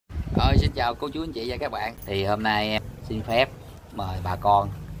chào cô chú anh chị và các bạn. Thì hôm nay em xin phép mời bà con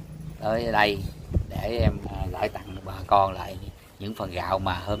tới đây để em gửi tặng bà con lại những phần gạo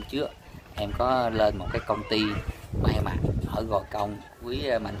mà hôm trước em có lên một cái công ty may mặc ở Gò Công, quý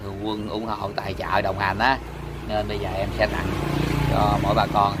mạnh thường quân ủng hộ tài trợ đồng hành á, nên bây giờ em sẽ tặng cho mỗi bà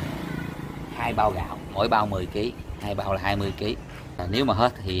con 2 bao gạo, mỗi bao 10 kg, 2 bao là 20 kg. Nếu mà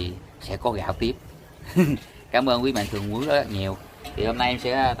hết thì sẽ có gạo tiếp. Cảm ơn quý mạnh thường quân rất nhiều. Thì hôm nay em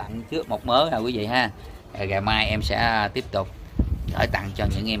sẽ tặng trước một mớ nè quý vị ha. Ngày mai em sẽ tiếp tục gửi tặng cho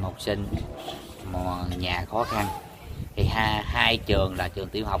những em học sinh nhà khó khăn. Thì hai trường là trường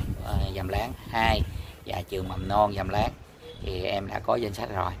tiểu học Vàm Láng 2 và trường mầm non Vàm Láng thì em đã có danh sách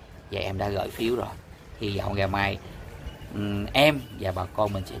rồi và em đã gửi phiếu rồi. Hy vọng ngày mai em và bà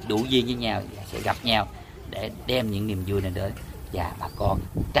con mình sẽ đủ duyên với nhau và sẽ gặp nhau để đem những niềm vui này đến và bà con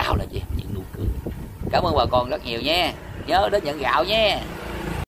trao lại cho em những nụ cười. Cảm ơn bà con rất nhiều nha, nhớ đến nhận gạo nha.